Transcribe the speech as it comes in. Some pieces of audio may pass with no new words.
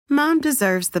Mom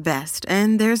deserves the best,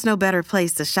 and there's no better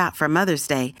place to shop for Mother's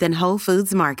Day than Whole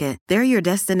Foods Market. They're your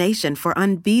destination for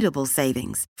unbeatable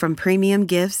savings, from premium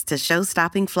gifts to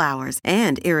show-stopping flowers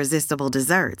and irresistible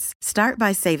desserts. Start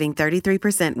by saving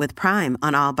 33% with Prime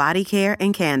on all body care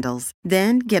and candles.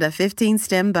 Then get a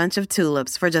 15-stem bunch of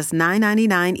tulips for just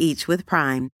 $9.99 each with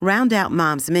Prime. Round out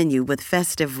Mom's menu with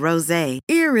festive rosé,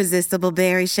 irresistible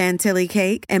berry chantilly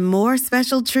cake, and more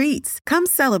special treats. Come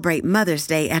celebrate Mother's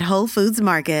Day at Whole Foods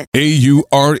Market.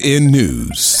 AURN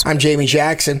News. I'm Jamie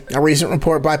Jackson. A recent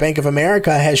report by Bank of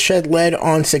America has shed light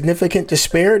on significant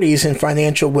disparities in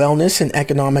financial wellness and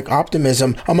economic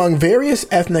optimism among various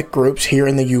ethnic groups here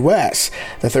in the U.S.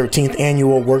 The 13th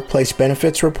annual Workplace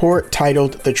Benefits Report,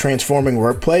 titled The Transforming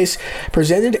Workplace,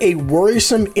 presented a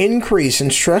worrisome increase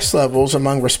in stress levels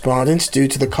among respondents due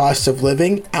to the cost of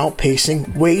living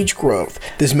outpacing wage growth.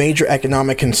 This major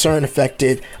economic concern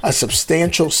affected a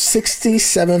substantial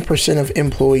 67% of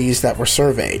employees that were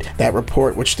surveyed. That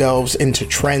report, which delves into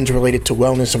trends related to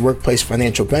wellness and workplace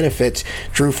financial benefits,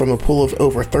 drew from a pool of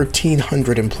over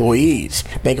 1,300 employees.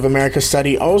 Bank of America's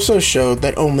study also showed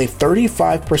that only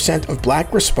 35% of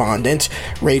Black respondents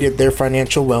rated their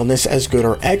financial wellness as good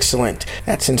or excellent.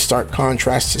 That's in stark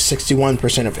contrast to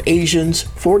 61% of Asians,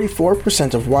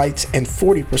 44% of whites, and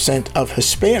 40% of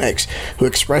Hispanics who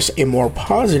express a more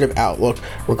positive outlook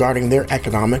regarding their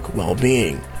economic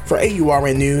well-being. For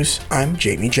AURN News, I'm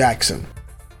Jamie Jackson.